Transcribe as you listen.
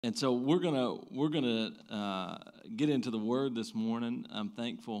And so we're gonna get into the Word this morning. I'm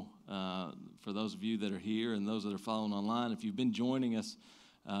thankful for those of you that are here and those that are following online. If you've been joining us,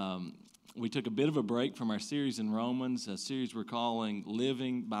 we took a bit of a break from our series in Romans, a series we're calling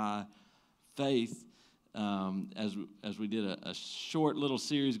 "Living by Faith," as we did a short little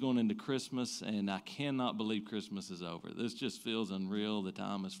series going into Christmas. And I cannot believe Christmas is over. This just feels unreal. The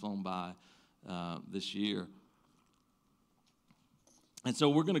time has flown by this year. And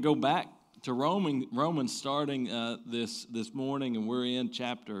so we're going to go back to Romans starting this morning, and we're in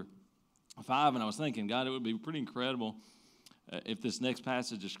chapter 5. And I was thinking, God, it would be pretty incredible if this next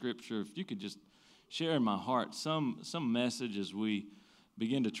passage of Scripture, if you could just share in my heart some message as we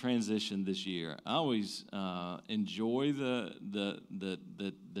begin to transition this year. I always enjoy the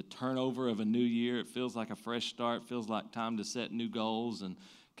turnover of a new year. It feels like a fresh start. It feels like time to set new goals and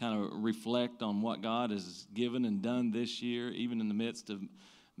kind of reflect on what God has given and done this year, even in the midst of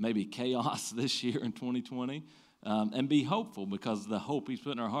maybe chaos this year in 2020, and be hopeful because the hope He's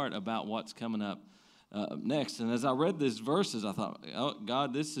put in our heart about what's coming up next. And as I read these verses, I thought, oh,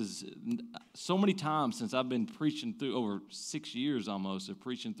 God, this is so many times since I've been preaching through, over 6 years almost, of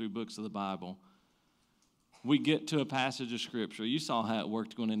preaching through books of the Bible, we get to a passage of Scripture. You saw how it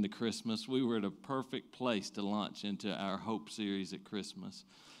worked going into Christmas. We were at a perfect place to launch into our Hope series at Christmas.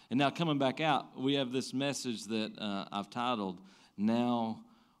 And now coming back out, we have this message that I've titled, Now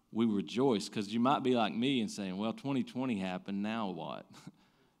We Rejoice, because you might be like me and saying, well, 2020 happened, now what?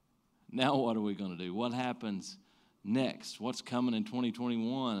 Now what are we going to do? What happens next? What's coming in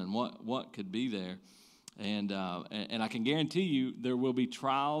 2021 and what could be there? And I can guarantee you there will be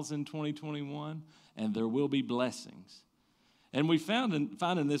trials in 2021 and there will be blessings. And we found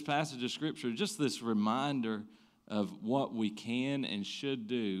in this passage of Scripture just this reminder of what we can and should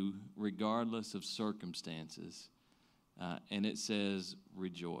do regardless of circumstances. And it says,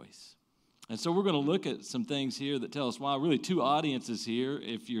 rejoice. And so we're going to look at some things here that tell us why. Really two audiences here.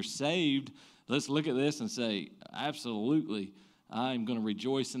 If you're saved, let's look at this and say, absolutely, I'm going to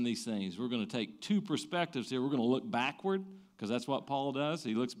rejoice in these things. We're going to take two perspectives here. We're going to look backward, because that's what Paul does.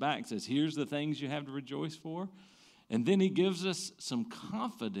 He looks back and says, here's the things you have to rejoice for. And then he gives us some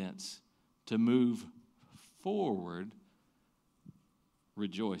confidence to move forward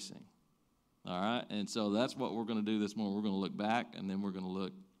rejoicing. All right? And so that's what we're going to do this morning. We're going to look back, and then we're going to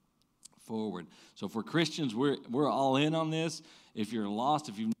look forward. So for Christians, we're all in on this. If you're lost,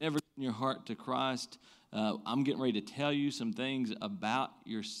 if you've never given your heart to Christ, I'm getting ready to tell you some things about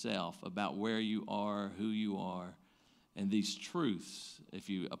yourself, about where you are, who you are, and these truths. If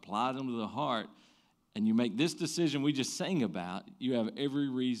you apply them to the heart and you make this decision we just sang about, you have every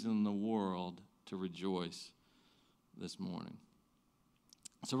reason in the world to rejoice this morning.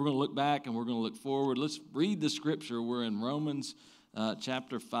 So we're going to look back and we're going to look forward. Let's read the Scripture. We're in Romans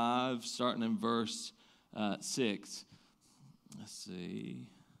chapter 5, starting in verse 6. Let's see.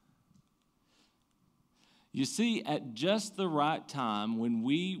 You see, at just the right time, when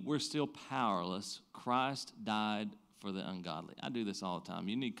we were still powerless, Christ died for the ungodly. I do this all the time.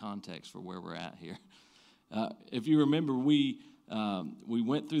 You need context for where we're at here. If you remember, we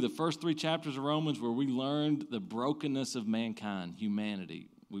went through the first 3 chapters of Romans where we learned the brokenness of mankind, humanity.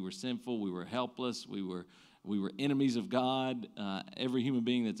 We were sinful. We were helpless. We were enemies of God. Every human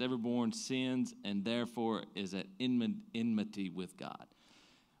being that's ever born sins and therefore is at enmity with God.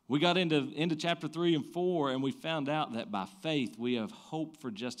 We got into chapter 3 and 4, and we found out that by faith we have hope for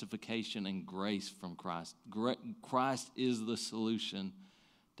justification and grace from Christ. Christ is the solution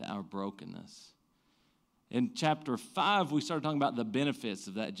to our brokenness. In chapter 5, we started talking about the benefits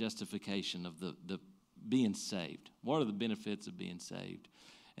of that justification, of the being saved. What are the benefits of being saved?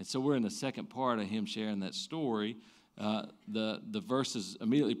 And so we're in the second part of him sharing that story. The verses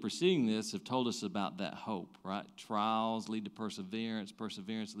immediately preceding this have told us about that hope, right? Trials lead to perseverance.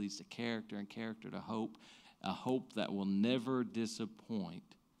 Perseverance leads to character, and character to hope. A hope that will never disappoint.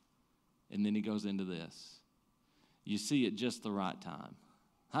 And then he goes into this. You see at just the right time.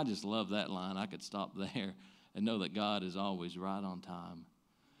 I just love that line. I could stop there and know that God is always right on time.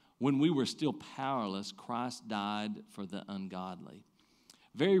 When we were still powerless, Christ died for the ungodly.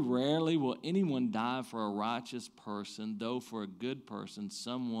 Very rarely will anyone die for a righteous person, though for a good person,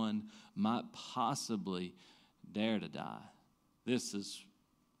 someone might possibly dare to die. This is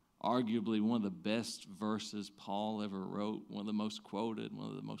arguably one of the best verses Paul ever wrote, one of the most quoted, one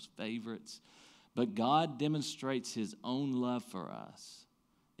of the most favorites. But God demonstrates his own love for us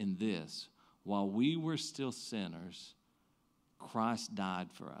in this. While we were still sinners, Christ died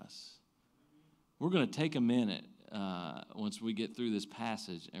for us. We're going to take a minute once we get through this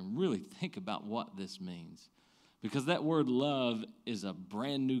passage and really think about what this means. Because that word love is a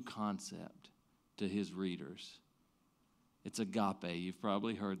brand new concept to his readers. It's agape. You've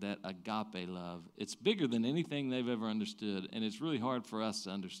probably heard that, agape love. It's bigger than anything they've ever understood, and it's really hard for us to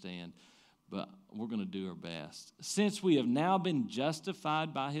understand, but we're going to do our best. Since we have now been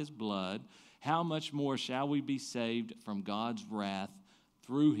justified by his blood, how much more shall we be saved from God's wrath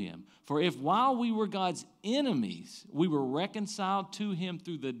through him? For if while we were God's enemies, we were reconciled to him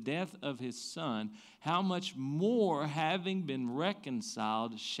through the death of his Son, how much more, having been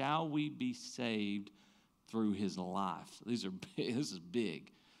reconciled, shall we be saved through his life? This is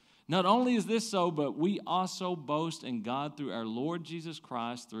big. Not only is this so, but we also boast in God through our Lord Jesus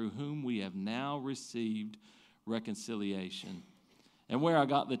Christ, through whom we have now received reconciliation. And where I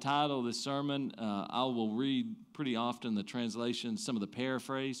got the title of this sermon, I will read pretty often the translations, some of the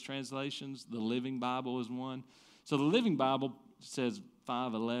paraphrase translations. The Living Bible is one. So the Living Bible says,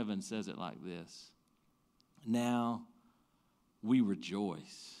 5:11 says it like this: Now we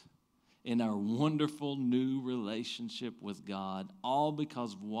rejoice in our wonderful new relationship with God, all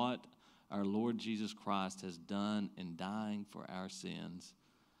because of what our Lord Jesus Christ has done in dying for our sins,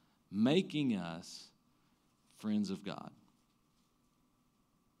 making us friends of God.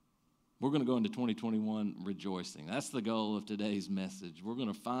 We're going to go into 2021 rejoicing. That's the goal of today's message. We're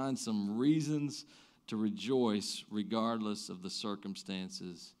going to find some reasons to rejoice regardless of the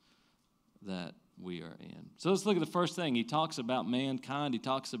circumstances that we are in. So let's look at the first thing. He talks about mankind. He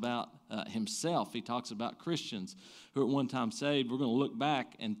talks about himself. He talks about Christians who at one time saved. We're going to look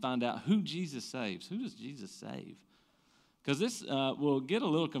back and find out who Jesus saves. Who does Jesus save? Because this will get a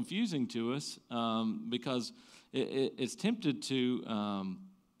little confusing to us because it's tempted to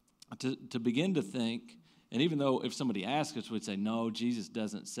begin to think, and even though if somebody asks us, we'd say, no, Jesus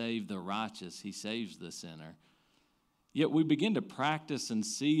doesn't save the righteous. He saves the sinner. Yet we begin to practice and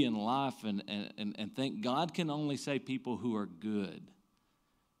see in life and think God can only save people who are good.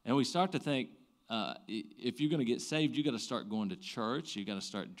 And we start to think if you're going to get saved, you got to start going to church. You got to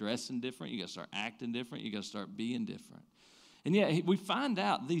start dressing different. You got to start acting different. You got to start being different. And yet we find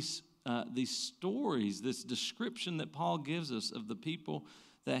out these stories, this description that Paul gives us of the people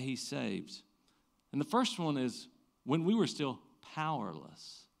that he saves. And the first one is when we were still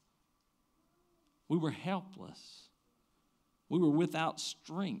powerless. We were helpless. We were without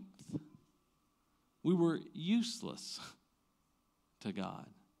strength. We were useless to God.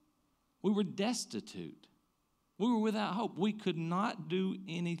 We were destitute. We were without hope. We could not do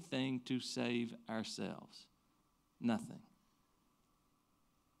anything to save ourselves. Nothing.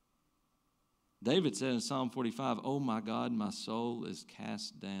 David said in Psalm 45, "Oh my God, my soul is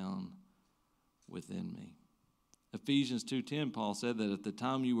cast down within me." Ephesians 2:10, Paul said that at the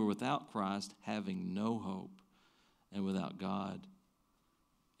time you were without Christ, having no hope, and without God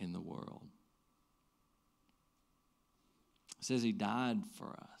in the world. It says he died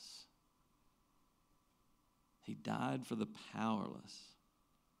for us. He died for the powerless.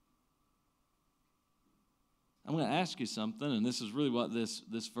 I'm going to ask you something, and this is really what this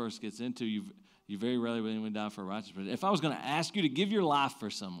verse gets into. You very rarely will anyone die for a righteous person. If I was going to ask you to give your life for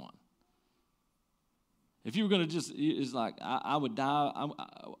someone, if you were going to just, it's like, I would die,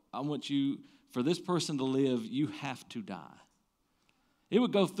 I want you, for this person to live, you have to die. It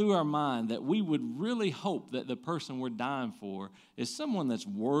would go through our mind that we would really hope that the person we're dying for is someone that's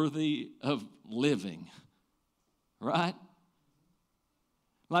worthy of living, right?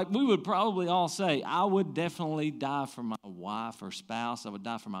 Like we would probably all say, I would definitely die for my wife or spouse. I would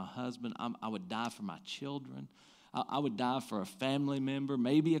die for my husband. I would die for my children. I would die for a family member,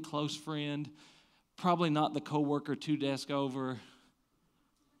 maybe a close friend, probably not the coworker 2 desks over.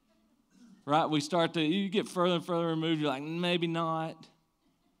 Right? You get further and further removed, you're like, maybe not.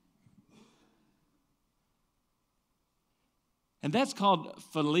 And that's called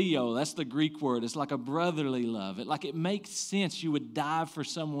phileo. That's the Greek word. It's like a brotherly love. It makes sense you would die for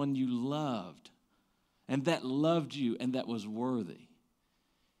someone you loved and that loved you and that was worthy.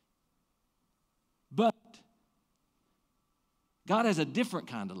 But God has a different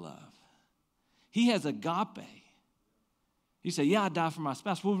kind of love. He has agape. You say, yeah, I'd die for my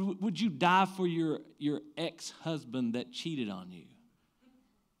spouse. Well, would you die for your ex-husband that cheated on you?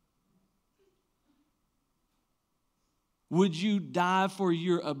 Would you die for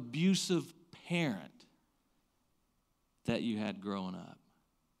your abusive parent that you had growing up?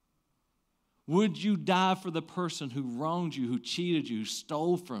 Would you die for the person who wronged you, who cheated you, who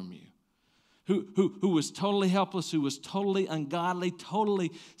stole from you? Who was totally helpless, who was totally ungodly,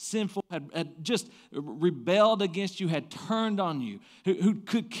 totally sinful, had just rebelled against you, had turned on you, who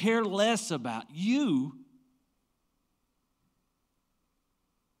could care less about you?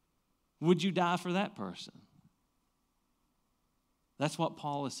 Would you die for that person? That's what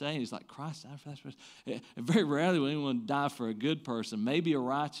Paul is saying. He's like, Christ died for that person. Very rarely will anyone die for a good person, maybe a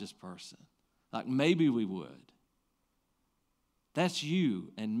righteous person. Like maybe we would. That's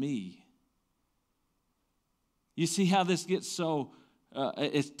you and me. You see how this gets so,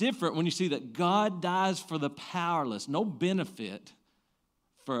 it's different when you see that God dies for the powerless. No benefit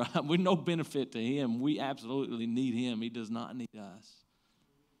we're no benefit to him. We absolutely need him. He does not need us.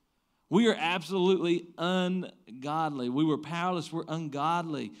 We are absolutely ungodly. We were powerless. We're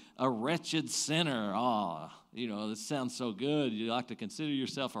ungodly. A wretched sinner. Oh, this sounds so good. You like to consider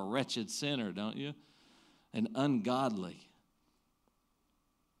yourself a wretched sinner, don't you? And ungodly.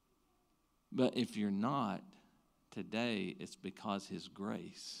 But if you're not, today it's because his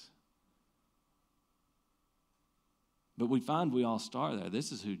grace. But we find we all start there.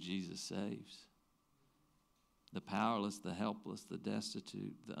 This is who Jesus saves. The powerless, the helpless, the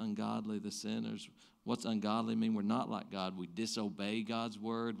destitute, the ungodly, the sinners. What's ungodly mean? We're not like God. We disobey God's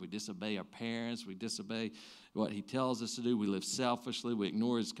word. We disobey our parents. We disobey what he tells us to do. We live selfishly. We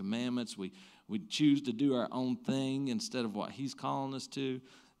ignore his commandments. We choose to do our own thing instead of what he's calling us to.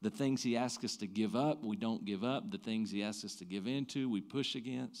 The things he asks us to give up, we don't give up. The things he asks us to give into, we push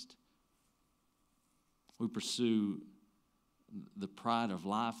against. We pursue the pride of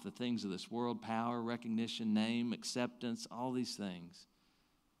life, the things of this world, power, recognition, name, acceptance, all these things.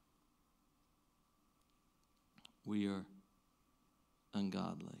 We are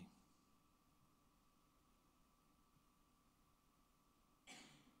ungodly.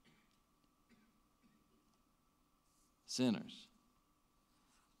 Sinners.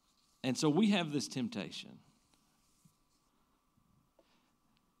 And so we have this temptation.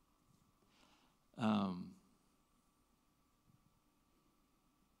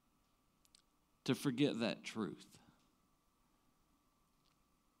 To forget that truth.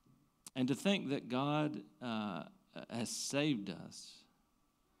 And to think that God has saved us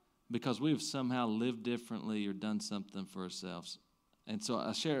because we have somehow lived differently or done something for ourselves. And so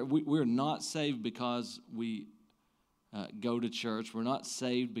I share, we're not saved because we go to church. We're not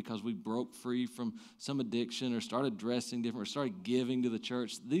saved because we broke free from some addiction or started dressing different or started giving to the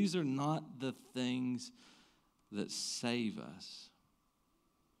church. These are not the things that save us.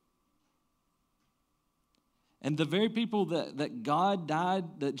 And the very people that God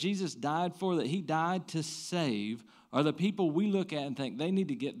died, that Jesus died for, that he died to save, are the people we look at and think they need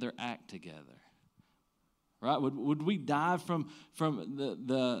to get their act together. Right? Would we die from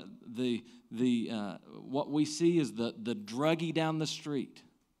the what we see as the druggie down the street?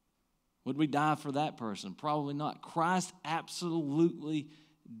 Would we die for that person? Probably not. Christ absolutely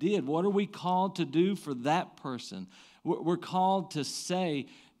did. What are we called to do for that person? We're called to say,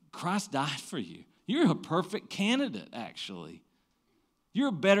 Christ died for you. You're a perfect candidate, actually. You're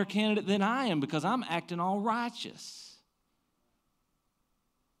a better candidate than I am because I'm acting all righteous.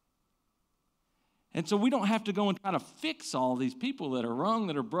 And so we don't have to go and try to fix all these people that are wrong,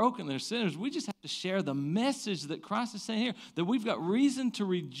 that are broken, that are sinners. We just have to share the message that Christ is saying here, that we've got reason to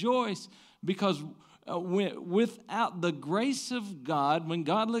rejoice because without the grace of God, when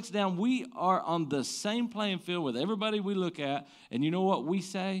God looks down, we are on the same playing field with everybody we look at. And you know what we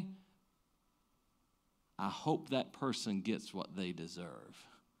say? I hope that person gets what they deserve.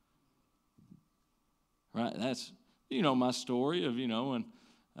 Right? That's, my story of, when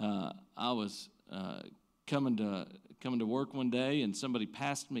I was coming to work one day and somebody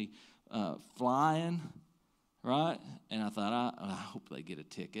passed me flying, right? And I thought, I hope they get a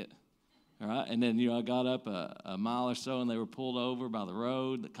ticket. All right? And then, I got up a mile or so and they were pulled over by the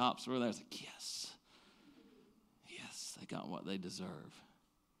road. The cops were there. I was like, yes, they got what they deserve.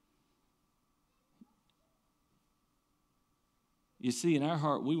 You see, in our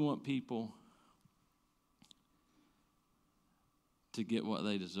heart, we want people to get what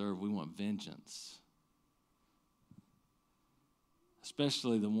they deserve. We want vengeance.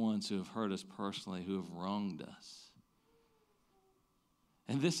 Especially the ones who have hurt us personally, who have wronged us.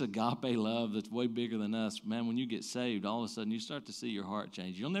 And this agape love that's way bigger than us, man, when you get saved, all of a sudden you start to see your heart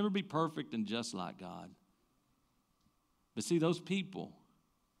change. You'll never be perfect and just like God. But see, those people,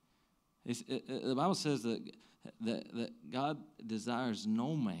 the Bible says that God desires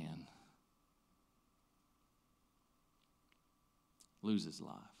no man lose his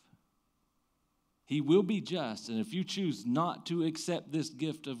life. He will be just, and if you choose not to accept this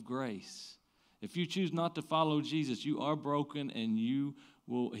gift of grace, if you choose not to follow Jesus, you are broken and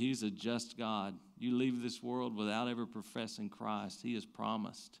he's a just God. You leave this world without ever professing Christ. He has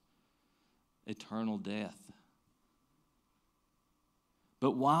promised eternal death.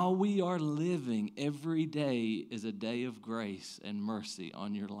 But while we are living, every day is a day of grace and mercy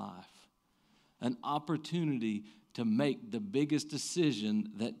on your life. An opportunity to make the biggest decision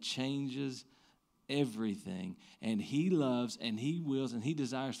that changes everything. And he loves and he wills and he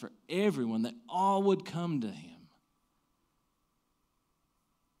desires for everyone that all would come to him.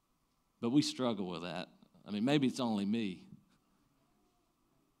 But we struggle with that. I mean, maybe it's only me.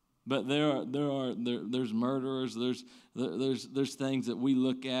 But there's murderers, there's things that we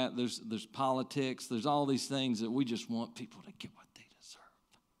look at, there's politics, there's all these things that we just want people to get what they deserve.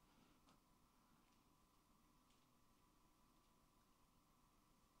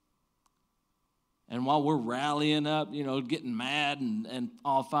 And while we're rallying up, getting mad and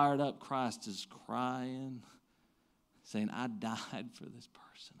all fired up, Christ is crying, saying, I died for this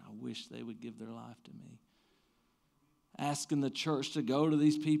person. I wish they would give their life to me. Asking the church to go to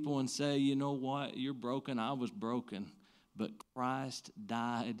these people and say, you know what, you're broken, I was broken. But Christ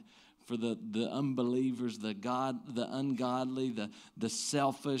died for the unbelievers, the ungodly, the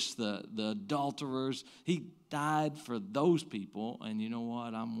selfish, the adulterers. He died for those people, and you know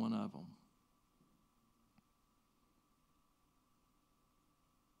what, I'm one of them.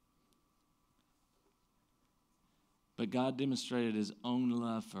 But God demonstrated his own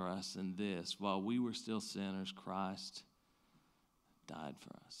love for us in this. While we were still sinners, Christ died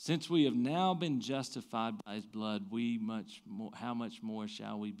for us. Since we have now been justified by his blood, how much more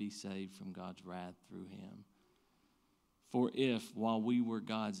shall we be saved from God's wrath through him? For if, while we were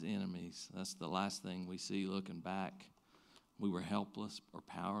God's enemies, that's the last thing we see looking back, we were helpless or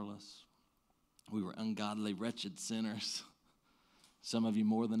powerless, we were ungodly, wretched sinners, some of you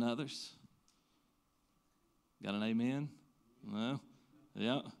more than others. Got an amen? No?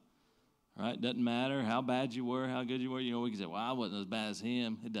 Yeah. Right? Doesn't matter how bad you were, how good you were. We can say, well, I wasn't as bad as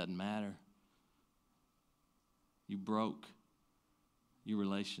him. It doesn't matter. You broke your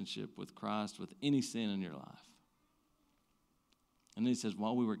relationship with Christ with any sin in your life. And then he says,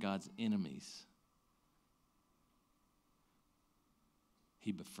 while we were God's enemies,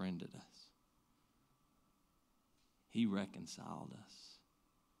 he befriended us. He reconciled us.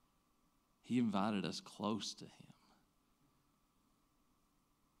 He invited us close to him.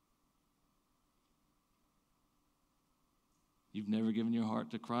 You've never given your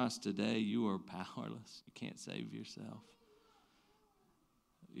heart to Christ today, you are powerless. You can't save yourself.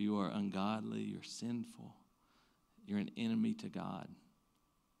 You are ungodly, you're sinful. You're an enemy to God.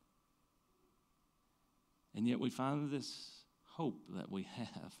 And yet we find this hope that we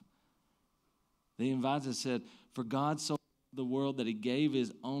have. He invites us, said, for God so loved the world that he gave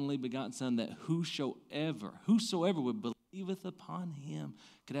his only begotten Son, that whosoever would believeth upon him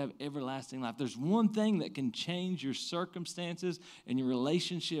could have everlasting life. There's one thing that can change your circumstances and your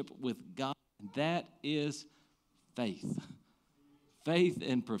relationship with God, and that is faith. Faith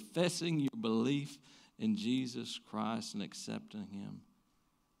in professing your belief in Jesus Christ and accepting him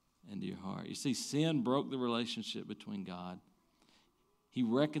into your heart. You see, sin broke the relationship between God. He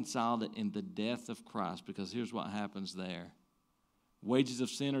reconciled it in the death of Christ, because here's what happens there. Wages of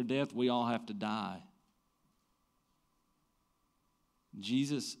sin are death. We all have to die.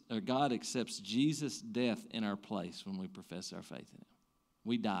 God accepts Jesus' death in our place when we profess our faith in him.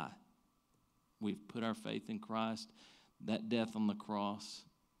 We die. We've put our faith in Christ. That death on the cross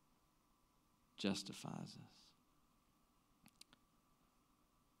justifies us.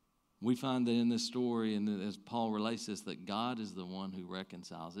 We find that in this story, and as Paul relates this, that God is the one who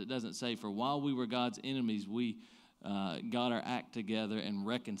reconciles. It doesn't say, for while we were God's enemies, we got our act together and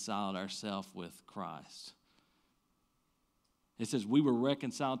reconciled ourselves with Christ. It says we were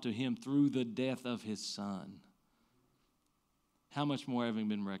reconciled to him through the death of his Son. How much more, having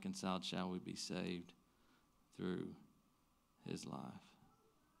been reconciled, shall we be saved through his life?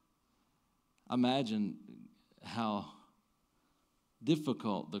 Imagine how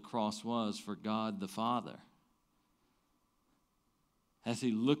difficult the cross was for God the Father, as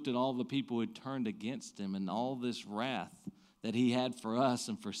he looked at all the people who had turned against him and all this wrath that he had for us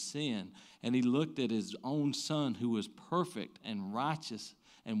and for sin. And he looked at his own Son, who was perfect and righteous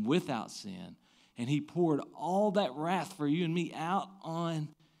and without sin. And he poured all that wrath for you and me out on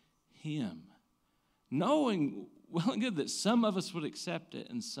him, knowing well and good that some of us would accept it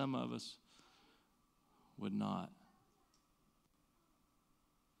and some of us would not.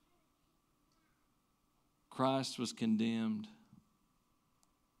 Christ was condemned.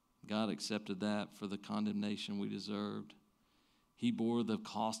 God accepted that for the condemnation we deserved. He bore the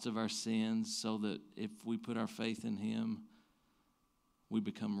cost of our sins so that if we put our faith in him, we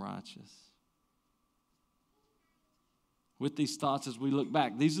become righteous. With these thoughts, as we look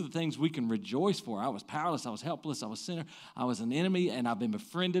back, these are the things we can rejoice for. I was powerless, I was helpless, I was a sinner, I was an enemy, and I've been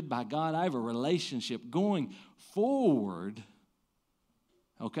befriended by God. I have a relationship going forward.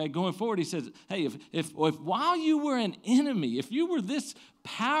 Okay, going forward, he says, hey, if while you were an enemy, if you were this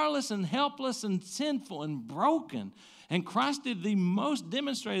powerless and helpless and sinful and broken, and Christ did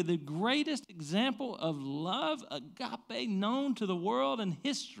demonstrated the greatest example of love, agape, known to the world and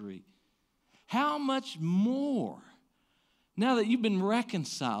history, how much more, now that you've been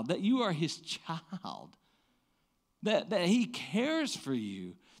reconciled, that you are his child, that he cares for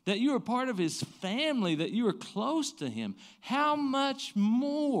you, that you are part of his family, that you are close to him, how much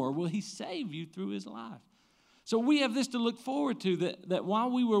more will he save you through his life? So we have this to look forward to, that while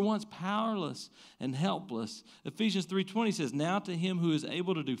we were once powerless and helpless, Ephesians 3:20 says, now to him who is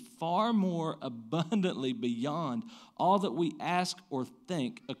able to do far more abundantly beyond all that we ask or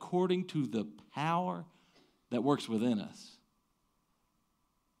think, according to the power that works within us.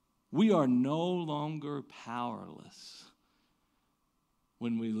 We are no longer powerless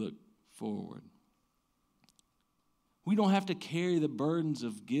when we look forward. We don't have to carry the burdens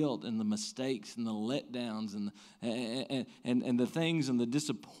of guilt and the mistakes and the letdowns and the things and the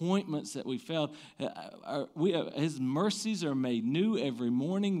disappointments that we felt. His mercies are made new every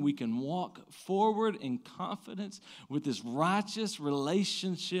morning. We can walk forward in confidence with this righteous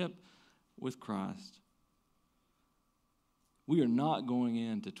relationship with Christ. We are not going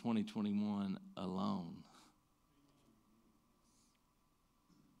into 2021 alone.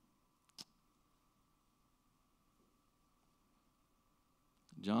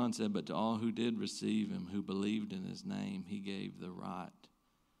 John said, but to all who did receive him, who believed in his name, he gave the right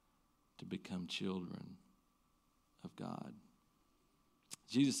to become children of God.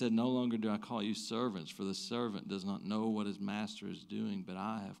 Jesus said, no longer do I call you servants, for the servant does not know what his master is doing, but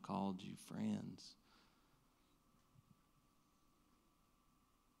I have called you friends.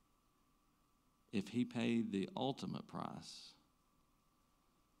 If he paid the ultimate price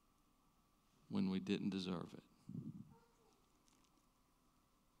when we didn't deserve it,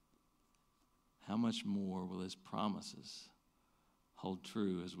 how much more will his promises hold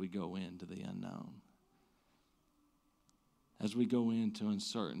true as we go into the unknown? As we go into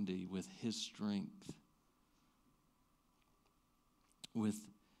uncertainty with his strength, with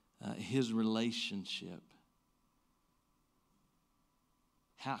his relationship,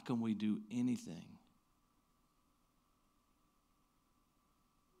 how can we do anything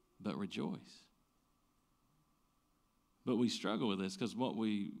but rejoice? But we struggle with this because what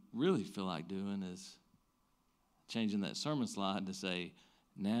we really feel like doing is changing that sermon slide to say,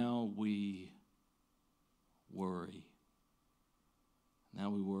 now we worry.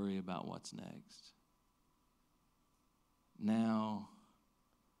 Now we worry about what's next. Now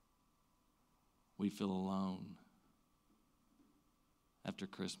we feel alone after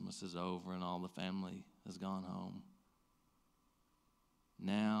Christmas is over and all the family has gone home.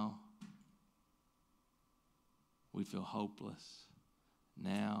 Now we feel hopeless.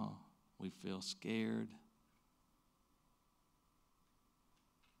 Now we feel scared.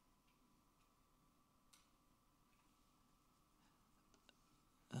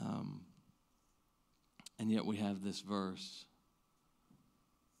 And yet we have this verse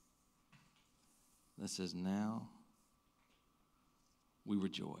that says, now we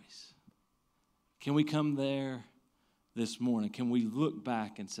rejoice. Can we come there this morning? Can we look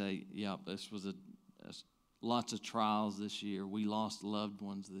back and say, yep, this was lots of trials this year. We lost loved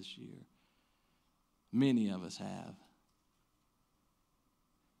ones this year. Many of us have.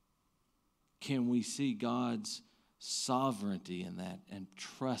 Can we see God's sovereignty in that and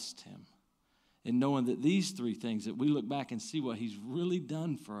trust him? And knowing that these three things, that we look back and see what he's really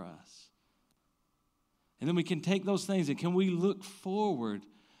done for us. And then we can take those things and can we look forward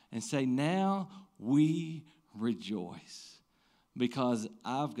and say, now we rejoice because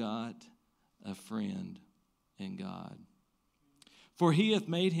I've got a friend in God. For he hath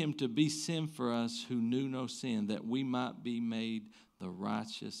made him to be sin for us who knew no sin, that we might be made the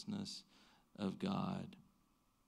righteousness of God